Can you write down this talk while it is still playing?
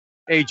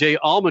A.J.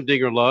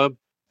 Allmendinger loved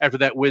after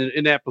that win at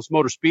Indianapolis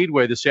Motor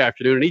Speedway this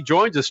afternoon. And he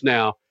joins us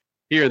now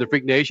here in the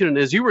Freak Nation. And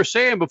as you were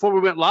saying before we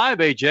went live,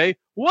 AJ,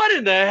 what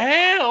in the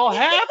hell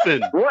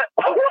happened? What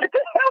the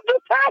hell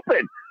just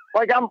happened?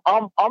 Like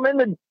I'm in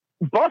the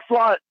bus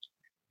lot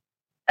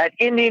at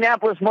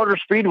Indianapolis Motor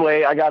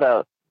Speedway. I got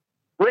a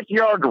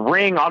Brickyard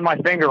ring on my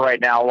finger right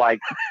now. Like,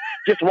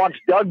 just watch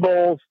Doug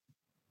Bowles,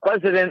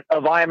 president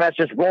of IMS,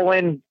 just roll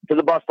in to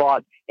the bus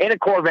lot in a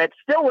Corvette,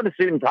 still with a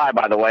suit and tie,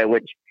 by the way,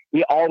 which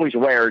he always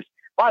wears.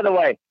 By the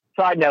way,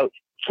 side note,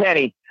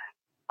 Kenny,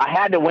 I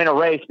had to win a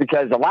race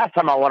because the last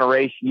time I won a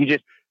race, you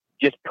just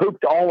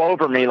pooped all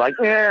over me. Like,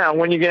 yeah,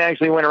 when you can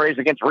actually win a race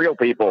against real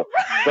people.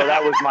 So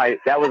that was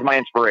my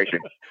inspiration.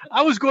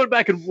 I was going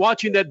back and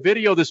watching that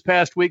video this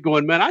past week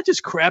going, man, I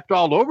just crapped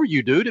all over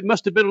you, dude. It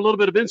must have been a little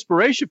bit of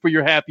inspiration for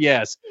your happy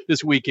ass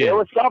this weekend. It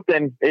was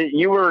something.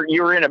 You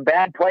were in a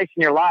bad place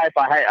in your life.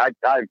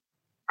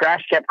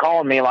 Crash kept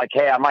calling me like,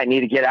 hey, I might need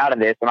to get out of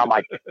this. And I'm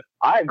like,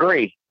 I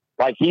agree.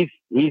 Like, he's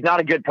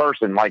not a good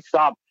person. Like,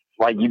 stop.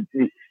 Like,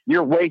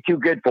 you're way too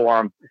good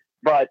for him.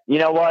 But you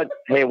know what?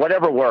 Hey,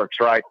 whatever works,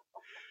 right?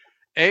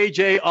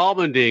 A.J.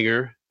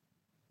 Allmendinger,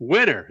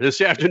 winner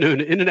this afternoon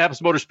at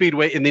Indianapolis Motor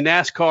Speedway in the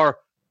NASCAR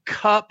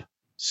Cup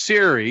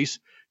Series,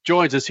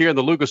 joins us here in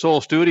the Lucas Oil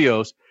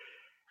Studios.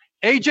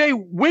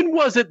 AJ, when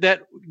was it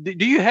that,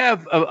 do you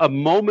have a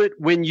moment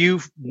when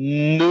you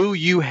knew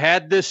you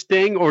had this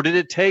thing, or did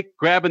it take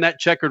grabbing that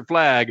checkered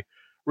flag,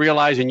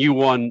 realizing you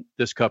won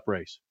this Cup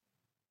race?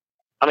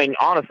 I mean,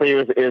 honestly,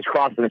 it was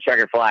crossing the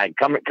checkered flag.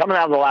 Coming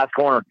out of the last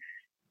corner,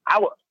 I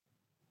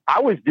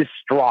was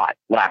distraught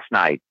last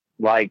night.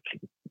 Like,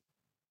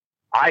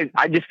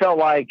 I just felt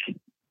like,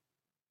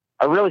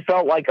 I really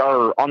felt like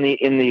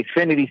in the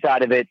Xfinity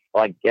side of it,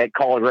 like at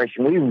College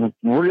Racing,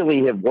 we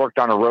really have worked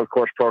on a road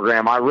course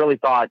program. I really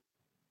thought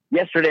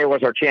yesterday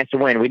was our chance to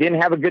win. We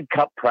didn't have a good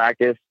Cup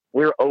practice.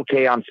 We were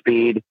okay on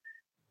speed.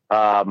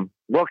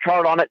 Worked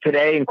hard on it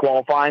today in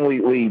qualifying.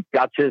 We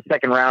got to the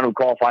second round. We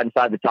qualified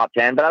inside the top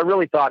 10, but I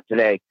really thought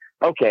today,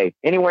 okay,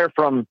 anywhere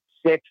from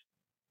 6th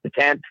to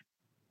 10th,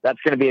 that's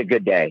going to be a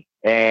good day.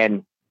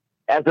 And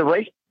as the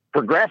race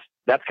progressed,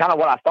 that's kind of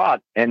what I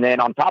thought. And then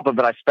on top of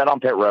it, I sped on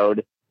pit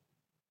road,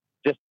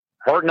 just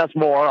hurting us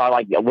more.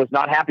 I was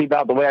not happy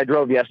about the way I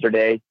drove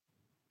yesterday.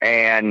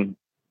 And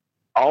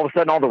all of a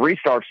sudden, all the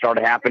restarts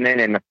started happening,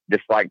 and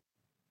just like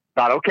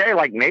thought, okay,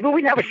 like maybe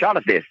we'd have a shot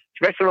at this,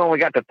 especially when we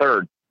got to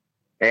third.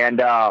 And,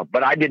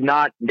 but I did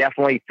not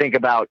definitely think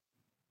about,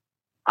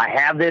 I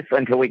have this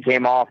until we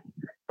came off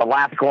the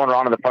last corner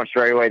onto the front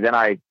straightaway. Then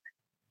I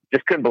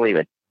just couldn't believe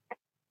it.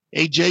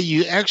 AJ,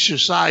 you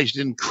exercised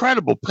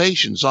incredible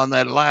patience on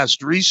that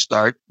last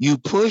restart. You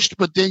pushed,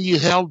 but then you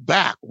held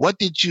back. What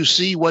did you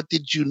see? What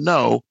did you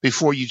know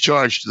before you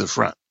charged to the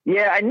front?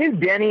 Yeah, I knew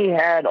Denny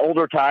had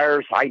older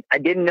tires. I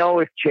didn't know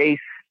if Chase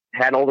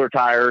had older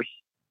tires.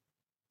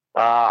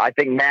 I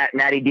think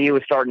Matty D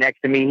was starting next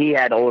to me. He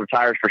had older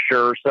tires for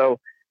sure. So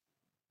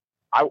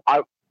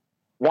I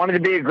wanted to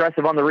be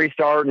aggressive on the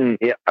restart, and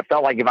I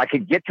felt like if I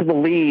could get to the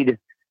lead,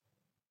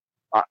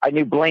 I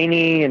knew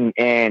Blaney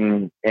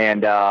and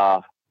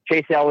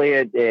Chase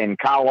Elliott and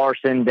Kyle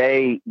Larson,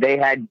 they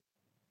had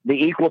the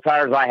equal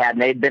tires I had,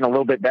 and they'd been a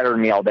little bit better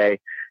than me all day.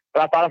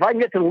 But I thought if I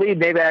can get to the lead,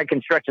 maybe I can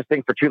stretch this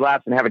thing for 2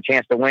 laps and have a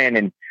chance to win.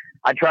 And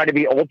I tried to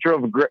be ultra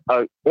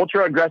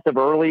aggressive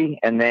early,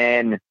 and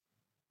then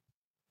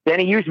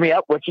he used me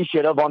up, which he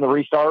should have on the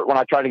restart when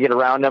I tried to get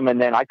around him.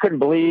 And then I couldn't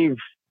believe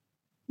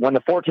when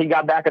the 14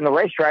 got back on the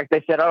racetrack,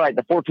 they said, all right,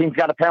 the 14's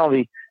got a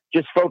penalty.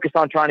 Just focus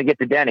on trying to get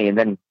to Denny. And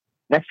then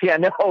next thing I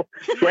know,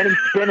 Denny's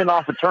spinning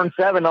off of turn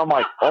 7. I'm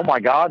like, oh my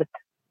God,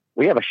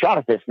 we have a shot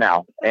at this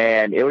now.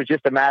 And it was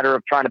just a matter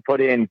of trying to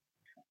put in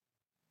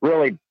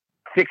really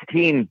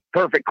 16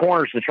 perfect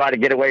corners to try to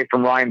get away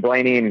from Ryan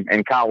Blaney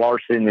and Kyle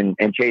Larson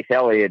and Chase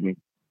Elliott. And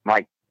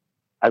like,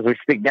 as we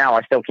speak now,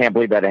 I still can't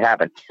believe that it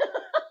happened.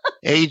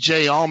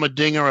 A.J.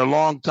 Allmendinger, a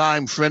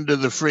longtime friend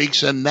of the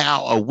Freaks and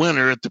now a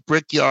winner at the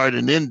Brickyard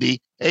in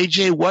Indy.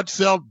 A.J., what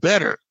felt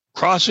better,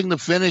 crossing the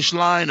finish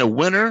line a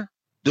winner,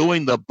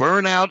 doing the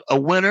burnout a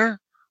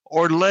winner,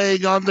 or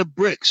laying on the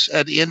bricks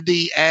at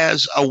Indy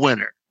as a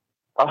winner?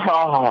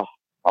 Oh,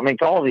 I mean,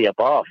 all of the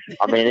above.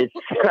 I mean, it's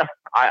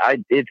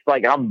it's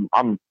like I'm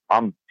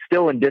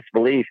still in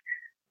disbelief.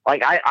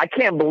 Like I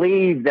can't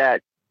believe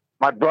that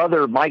my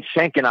brother Mike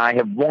Schenk and I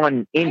have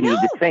won Indy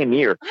the same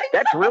year.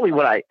 That's really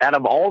what out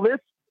of all this,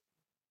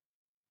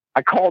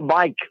 I called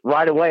Mike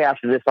right away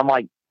after this. I'm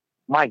like,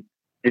 Mike,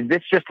 did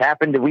this just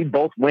happen? Did we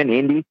both win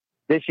Indy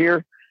this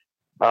year?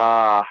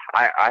 I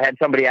had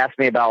somebody ask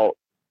me about,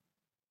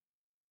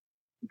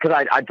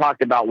 because I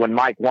talked about when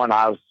Mike won,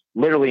 I was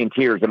literally in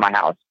tears in my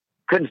house.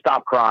 Couldn't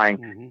stop crying.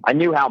 Mm-hmm. I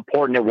knew how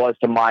important it was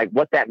to Mike,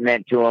 what that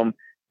meant to him.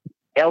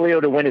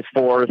 Elio to win his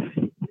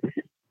 4th.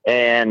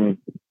 And,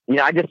 you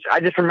know, I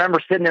just remember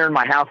sitting there in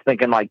my house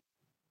thinking like,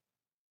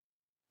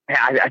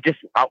 I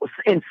was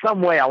in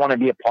some way, I want to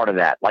be a part of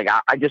that. Like,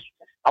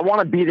 I want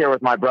to be there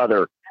with my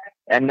brother.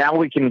 And now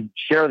we can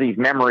share these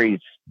memories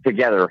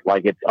together.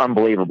 Like, it's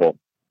unbelievable.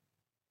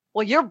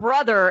 Well, your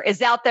brother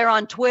is out there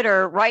on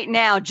Twitter right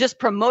now just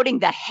promoting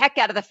the heck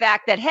out of the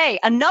fact that, hey,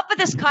 enough of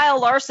this Kyle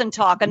Larson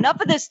talk,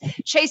 enough of this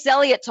Chase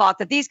Elliott talk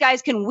that these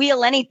guys can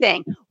wheel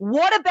anything.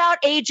 What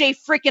about AJ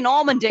freaking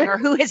Allmendinger,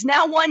 who has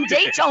now won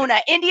Daytona,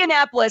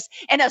 Indianapolis,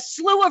 and a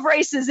slew of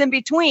races in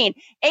between?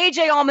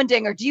 AJ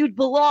Allmendinger, do you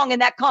belong in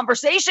that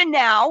conversation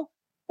now?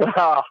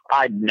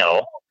 I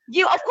know.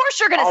 Of course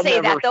you're going to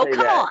say that, though.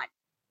 Come on.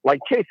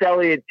 Like, Chase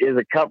Elliott is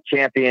a Cup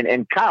champion,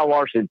 and Kyle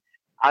Larson,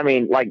 I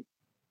mean, like,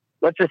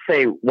 let's just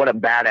say what a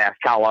badass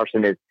Kyle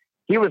Larson is.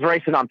 He was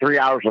racing on 3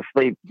 hours of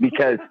sleep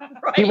because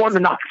Right. he won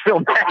the Knoxville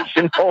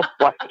National.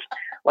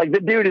 Like, the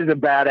dude is a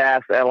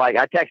badass. And like,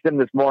 I texted him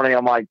this morning.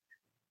 I'm like,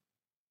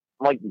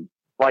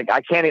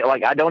 I can't,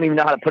 like, I don't even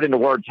know how to put into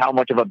words how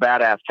much of a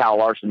badass Kyle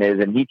Larson is.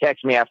 And he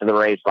texted me after the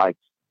race, like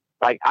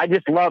I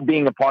just love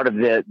being a part of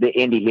the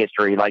Indy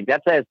history. Like,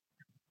 that says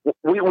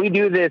we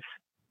do this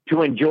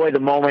to enjoy the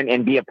moment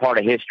and be a part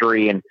of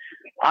history. And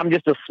I'm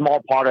just a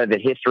small part of the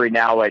history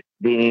now at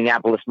the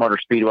Indianapolis Motor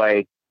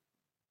Speedway.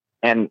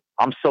 And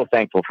I'm so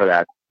thankful for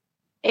that.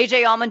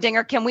 AJ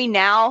Allmendinger, can we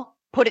now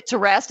put it to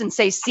rest and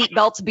say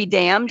seatbelts be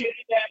damned?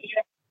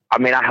 I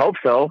mean, I hope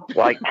so.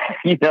 Like,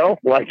 you know,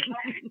 like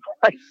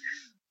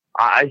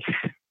I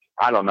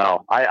don't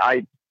know.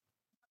 I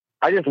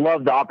just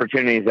love the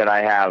opportunities that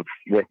I have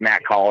with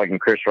Matt Collick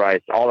and Chris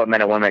Rice, all the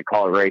men and women at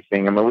Collick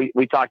Racing. I mean,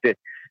 we talked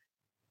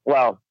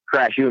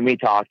Crash, you and me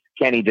talked.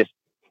 Kenny just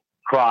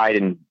cried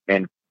and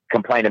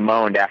complained and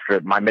moaned after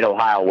my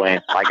Mid-Ohio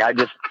win. Like,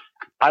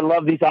 I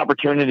love these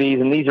opportunities,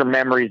 and these are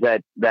memories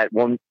that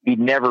will be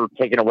never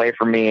taken away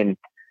from me. And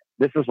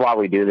this is why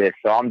we do this.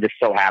 So I'm just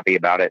so happy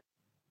about it.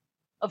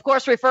 Of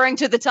course, referring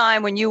to the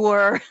time when you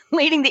were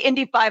leading the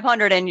Indy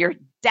 500 and your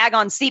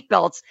daggone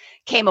seatbelts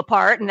came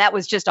apart, and that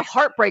was just a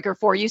heartbreaker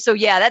for you. So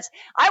yeah,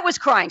 I was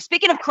crying.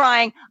 Speaking of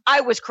crying,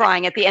 I was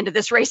crying at the end of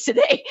this race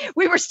today.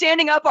 We were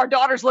standing up, our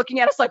daughter's looking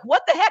at us like,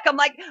 what the heck? I'm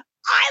like,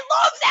 I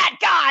love that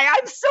guy.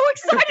 I'm so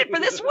excited for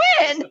this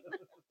win.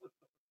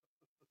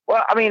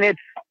 Well, I mean,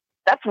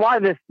 that's why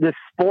this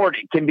sport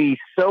can be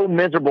so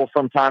miserable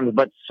sometimes,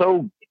 but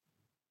so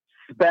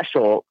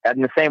special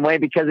in the same way,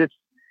 because it's,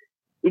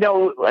 you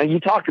know, you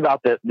talked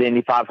about the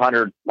Indy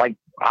 500. Like,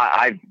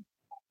 I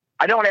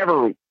don't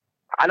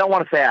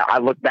want to say I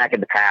look back at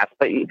the past,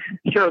 but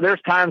sure,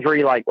 there's times where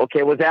you're like,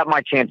 okay, was that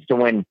my chance to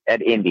win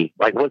at Indy?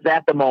 Like, was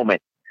that the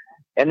moment?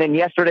 And then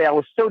yesterday I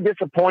was so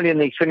disappointed in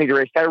the Xfinity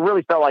race. I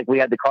really felt like we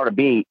had the car to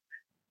beat.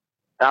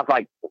 And I was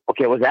like,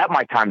 okay, was that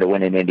my time to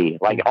win in Indy?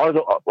 Like,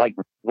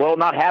 will it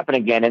not happen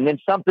again? And then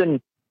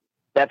something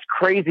that's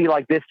crazy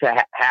like this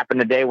to happen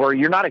today, where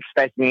you're not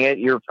expecting it.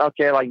 You're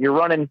okay. Like, you're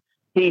running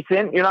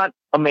decent. You're not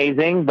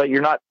amazing, but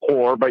you're not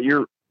poor,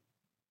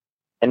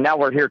 and now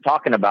we're here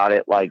talking about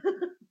it. Like,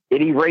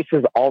 it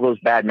erases all those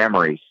bad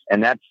memories.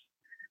 And that's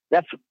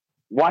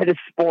why this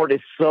sport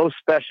is so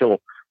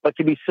special, but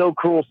can be so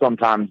cruel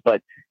sometimes.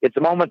 But it's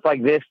moments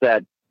like this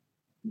that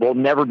will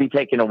never be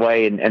taken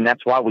away. And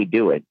that's why we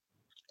do it.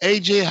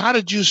 AJ, how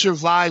did you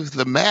survive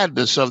the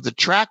madness of the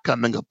track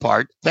coming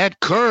apart? That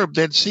curb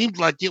that seemed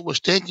like it was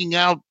taking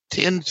out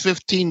 10,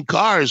 15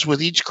 cars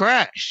with each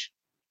crash.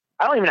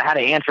 I don't even know how to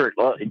answer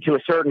it to a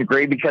certain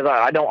degree, because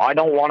I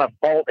don't want to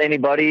fault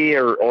anybody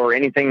or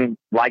anything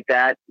like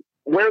that.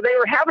 Where they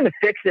were having to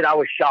fix it, I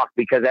was shocked,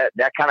 because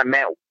that kind of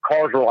meant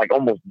cars were like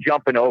almost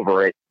jumping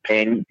over it.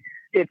 And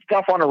it's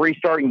tough on a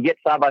restart. You get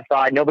side by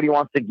side. Nobody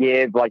wants to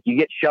give. Like, you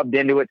get shoved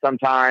into it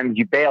sometimes.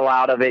 You bail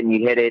out of it and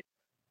you hit it.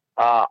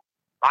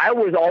 I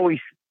was always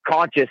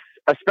conscious,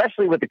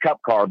 especially with the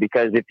Cup car,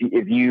 because if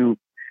you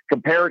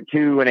compare it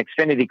to an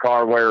Xfinity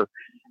car, where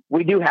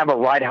we do have a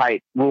ride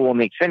height rule in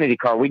the Xfinity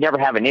car, we never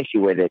have an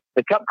issue with it.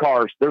 The Cup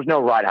cars, there's no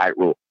ride height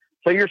rule.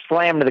 So you're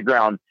slammed to the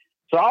ground.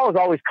 So I was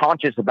always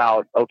conscious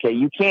about, okay,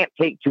 you can't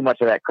take too much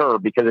of that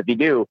curb, because if you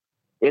do,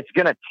 it's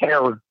going to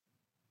tear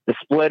the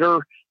splitter,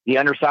 the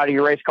underside of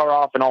your race car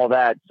off, and all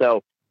that.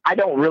 So I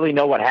don't really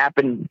know what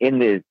happened in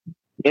the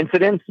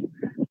incidents,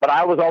 but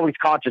I was always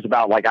conscious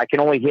about, like, I can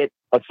only hit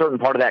a certain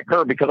part of that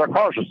curb because our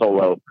cars are so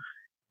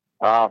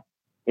low.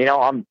 You know,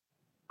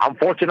 I'm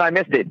fortunate I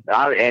missed it,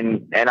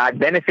 and I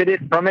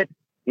benefited from it.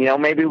 You know,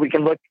 maybe we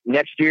can look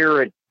next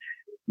year at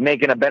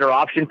making a better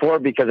option for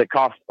it, because it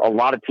costs a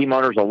lot of team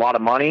owners a lot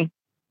of money.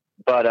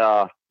 But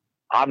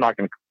I'm not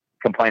going to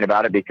complain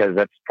about it, because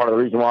that's part of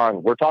the reason why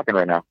we're talking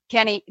right now.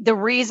 Kenny, the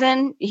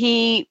reason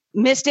he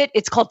missed it,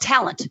 it's called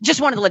talent. Just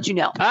wanted to let you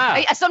know.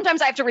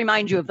 Sometimes I have to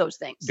remind you of those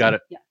things. Got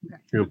it. Yeah.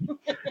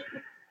 Okay.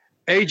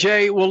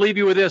 AJ, we'll leave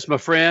you with this, my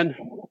friend.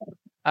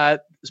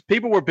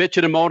 People were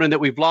bitching and moaning that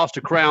we've lost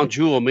a crown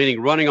jewel,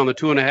 meaning running on the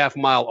 2.5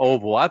 mile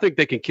oval. I think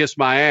they can kiss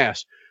my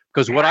ass,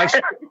 because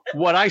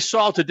what I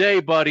saw today,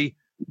 buddy,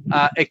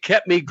 it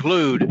kept me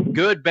glued.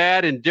 Good,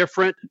 bad, and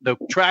different. The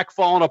track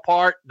falling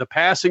apart, the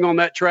passing on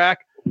that track.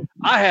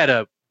 I had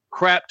a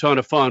crap ton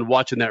of fun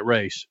watching that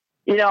race.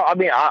 You know, I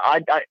mean,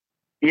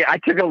 I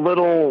took a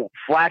little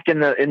flack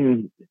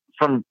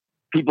from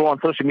people on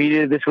social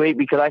media this week,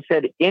 because I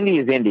said Indy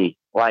is Indy.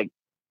 Like,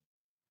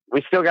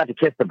 we still got to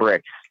kiss the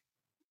bricks.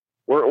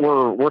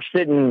 we're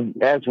sitting,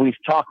 as we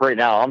talk right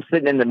now, I'm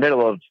sitting in the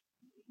middle of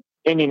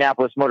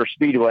Indianapolis Motor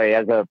Speedway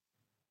as a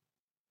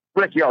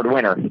Brickyard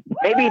winner.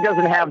 Maybe he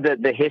doesn't have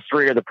the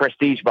history or the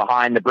prestige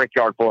behind the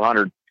Brickyard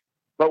 400,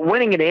 but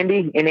winning an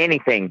Indy in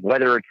anything,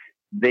 whether it's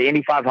the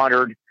Indy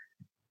 500,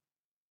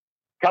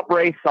 Cup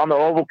race on the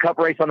oval, Cup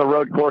race on the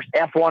road course,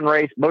 F1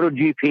 race,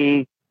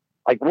 MotoGP,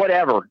 like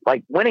whatever,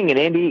 like winning an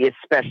Indy is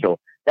special.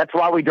 That's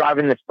why we drive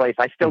in this place.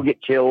 I still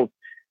get chills.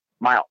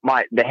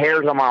 The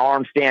hairs on my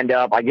arms stand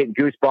up. I get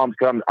goosebumps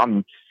because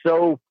I'm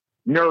so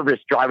nervous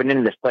driving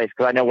into this place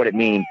because I know what it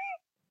means.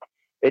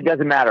 It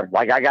doesn't matter.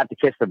 Like, I got to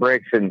kiss the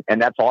bricks, and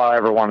that's all I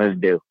ever wanted to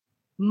do.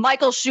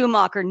 Michael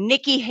Schumacher,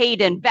 Nicky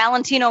Hayden,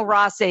 Valentino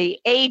Rossi,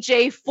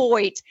 AJ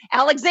Foyt,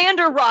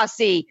 Alexander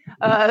Rossi,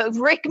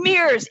 Rick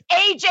Mears,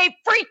 AJ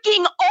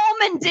freaking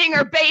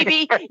Allmendinger,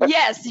 baby.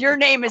 Yes, your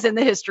name is in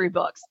the history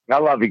books. I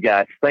love you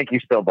guys. Thank you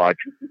so much.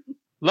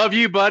 Love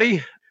you,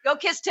 buddy. Go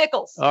kiss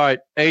Tickles. All right,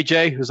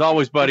 AJ, as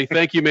always, buddy.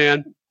 Thank you,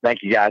 man.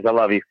 Thank you, guys. I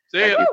love you. See ya.